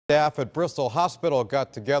Staff at Bristol Hospital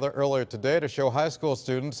got together earlier today to show high school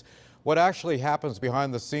students what actually happens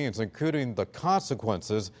behind the scenes, including the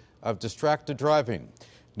consequences of distracted driving.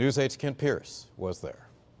 News 8's Ken Pierce was there.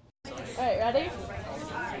 All right, ready?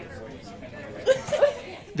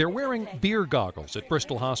 They're wearing beer goggles at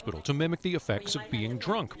Bristol Hospital to mimic the effects of being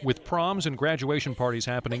drunk. With proms and graduation parties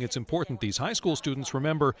happening, it's important these high school students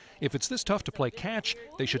remember if it's this tough to play catch,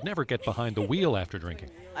 they should never get behind the wheel after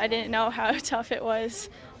drinking. I didn't know how tough it was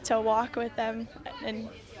to walk with them and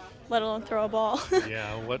let alone throw a ball.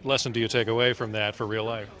 Yeah, what lesson do you take away from that for real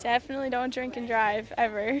life? Definitely don't drink and drive,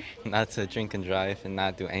 ever. Not to drink and drive and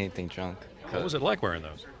not do anything drunk. What was it like wearing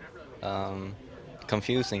those?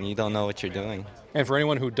 Confusing. You don't know what you're doing. And for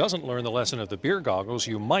anyone who doesn't learn the lesson of the beer goggles,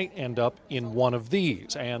 you might end up in one of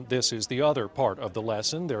these. And this is the other part of the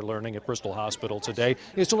lesson they're learning at Bristol Hospital today,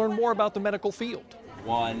 is to learn more about the medical field.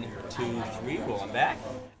 1, 2, 3, rolling back.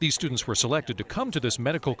 These students were selected to come to this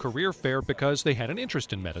medical career fair because they had an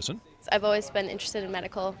interest in medicine. I've always been interested in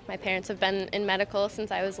medical. My parents have been in medical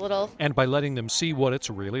since I was little. And by letting them see what it's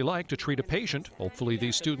really like to treat a patient, hopefully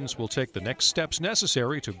these students will take the next steps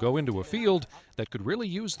necessary to go into a field that could really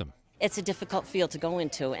use them. It's a difficult field to go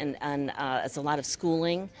into, and it's a lot of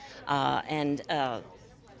schooling, and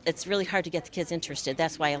it's really hard to get the kids interested.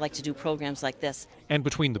 That's why I like to do programs like this. And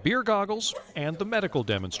between the beer goggles and the medical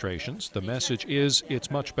demonstrations, the message is it's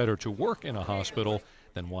much better to work in a hospital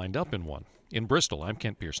than wind up in one. In Bristol, I'm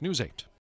Kent Pierce, News 8.